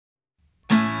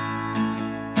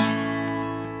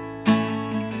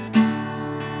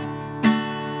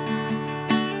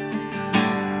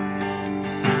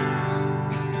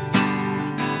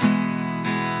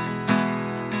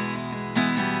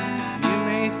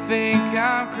think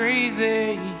I'm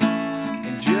crazy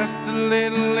and just a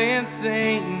little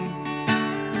insane,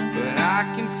 but I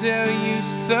can tell you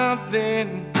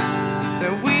something,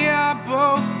 that we are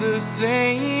both the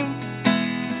same.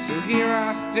 So here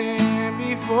I stand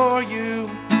before you.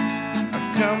 I've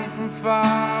come from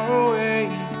far away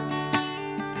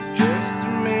just to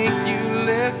make you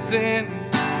listen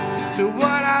to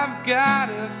what I've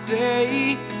gotta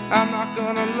say. I'm not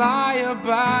gonna lie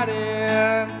about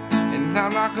it, and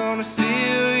I'm not gonna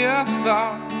steal your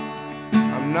thoughts.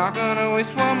 I'm not gonna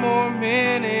waste one more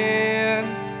minute,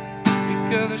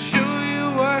 because I'll show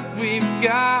you what we've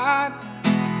got.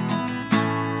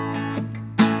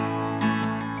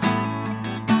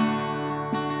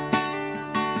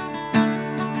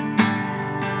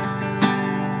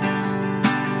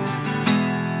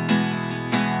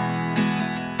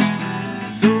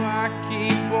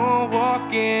 Keep on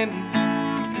walking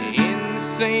in the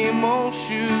same old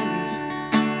shoes,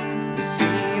 the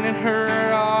seen and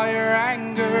heard all your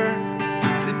anger,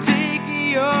 the take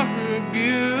your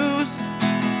abuse.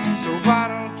 So why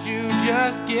don't you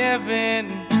just give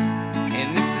in? And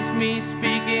this is me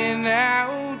speaking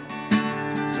out.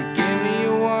 So give me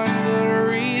one little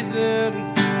reason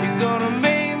you're gonna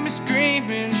make me scream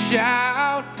and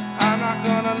shout. I'm not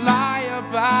gonna lie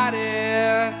about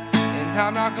it,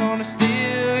 I'm not gonna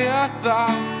steal your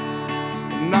thoughts.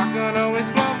 I'm not gonna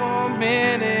waste one more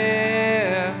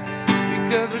minute,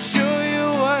 because I'll show you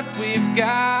what we've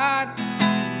got.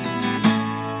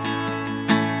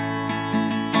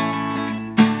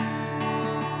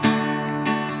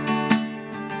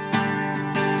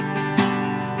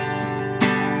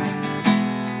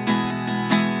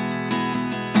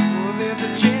 Well, there's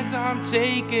a chance I'm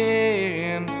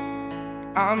taking,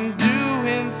 I'm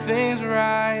doing things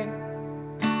right.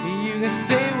 You can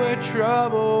say we're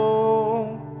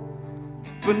trouble,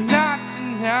 but not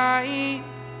tonight.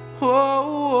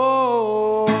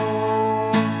 Oh,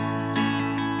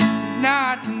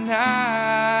 not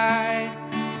tonight.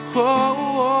 Oh,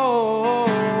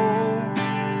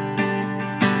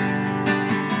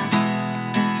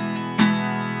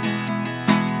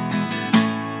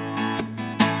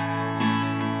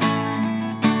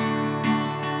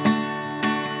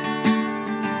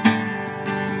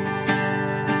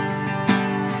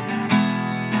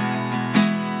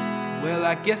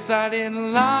 I guess I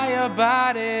didn't lie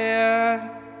about it.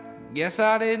 Guess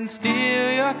I didn't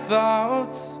steal your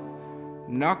thoughts.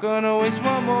 I'm not gonna waste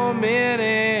one more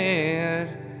minute,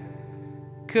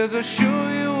 'cause I'll show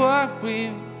you what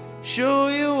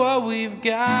we've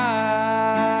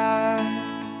got.